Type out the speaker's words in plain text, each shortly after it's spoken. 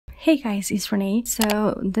Hey guys, it's Renee.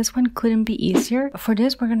 So this one couldn't be easier. For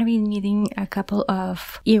this, we're going to be needing a couple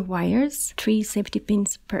of ear wires, 3 safety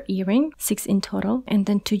pins per earring, 6 in total, and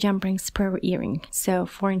then 2 jump rings per earring, so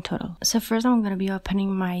 4 in total. So first I'm going to be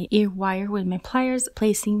opening my ear wire with my pliers,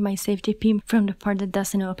 placing my safety pin from the part that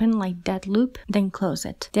doesn't open, like that loop, then close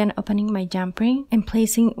it. Then opening my jump ring and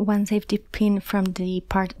placing one safety pin from the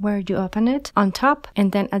part where you open it on top,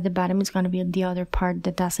 and then at the bottom is going to be the other part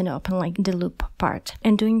that doesn't open, like the loop part.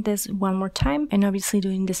 And doing this one more time, and obviously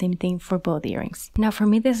doing the same thing for both earrings. Now for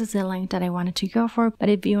me, this is the length that I wanted to go for, but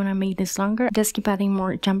if you want to make this longer, just keep adding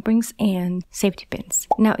more jump rings and safety pins.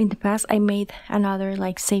 Now in the past, I made another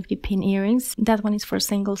like safety pin earrings. That one is for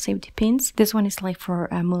single safety pins. This one is like for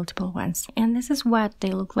multiple ones. And this is what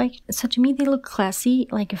they look like. So to me, they look classy,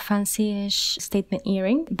 like a fancy-ish statement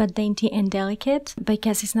earring, but dainty and delicate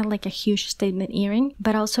because it's not like a huge statement earring,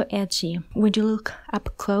 but also edgy when you look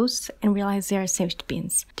up close and realize they are safety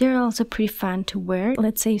pins. They're also pretty fun to wear.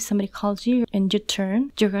 Let's say if somebody calls you and you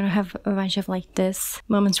turn, you're gonna have a bunch of like this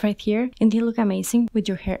moments right here, and they look amazing with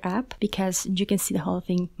your hair up because you can see the whole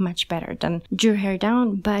thing much better than your hair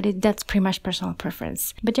down, but that's pretty much personal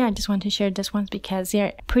preference. But yeah, I just want to share this ones because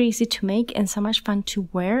they're pretty easy to make and so much fun to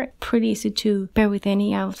wear, pretty easy to pair with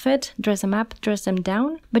any outfit, dress them up, dress them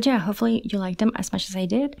down. But yeah, hopefully you like them as much as I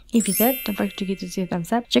did. If you did, don't forget to give this a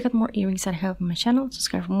thumbs up, check out more earrings that I have on my channel,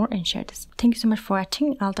 subscribe for more, and share this. Thank you so much for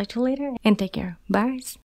watching. I'll talk to you later and take care. Bye.